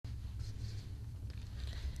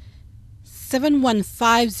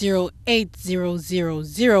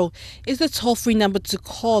7150800 is the toll-free number to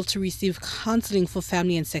call to receive counselling for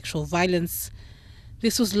family and sexual violence.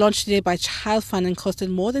 This was launched today by ChildFund and costed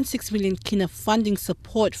more than 6 million kina funding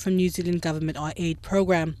support from New Zealand Government aid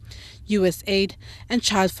program, USAID and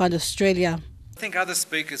ChildFund Australia. I think other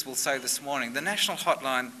speakers will say this morning, the National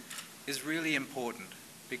Hotline is really important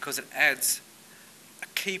because it adds a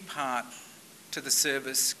key part to the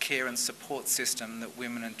service, care and support system that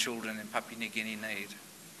women and children in Papua New Guinea need.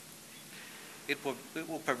 It will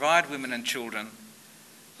provide women and children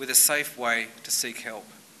with a safe way to seek help.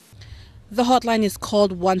 The hotline is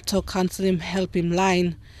called One-Talk Counselling Helping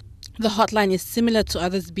Line. The hotline is similar to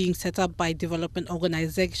others being set up by development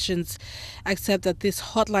organizations, except that this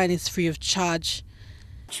hotline is free of charge.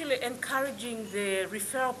 Actually encouraging the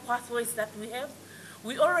referral pathways that we have.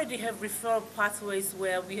 We already have referral pathways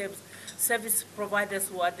where we have service providers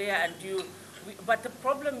who are there but the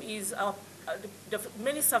problem is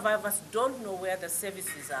many survivors don't know where the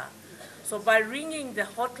services are. So by ringing the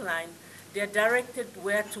hotline, they are directed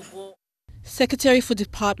where to go. Secretary for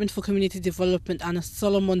Department for Community Development Anna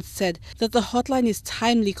Solomon said that the hotline is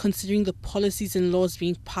timely considering the policies and laws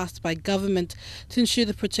being passed by government to ensure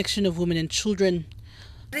the protection of women and children.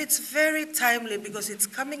 It's very timely because it's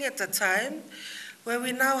coming at a time where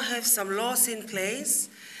we now have some laws in place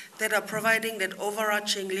that are providing that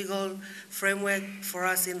overarching legal framework for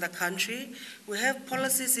us in the country. We have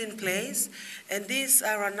policies in place, and these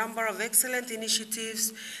are a number of excellent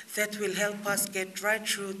initiatives that will help us get right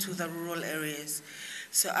through to the rural areas.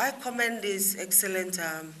 So I commend this excellent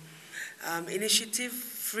initiative,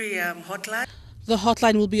 free hotline. The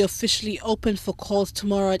hotline will be officially open for calls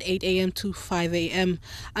tomorrow at 8 a.m. to 5 a.m.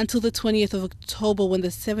 until the 20th of October, when the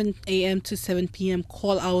 7 a.m. to 7 p.m.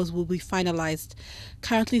 call hours will be finalized.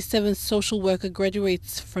 Currently, 7 social worker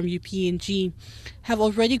graduates from PNG have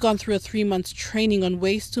already gone through a 3-month training on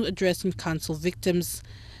ways to address and counsel victims.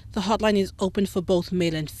 The hotline is open for both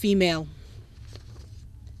male and female.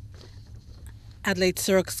 Adelaide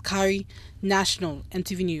Sirokskari, National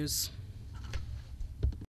EMTV News.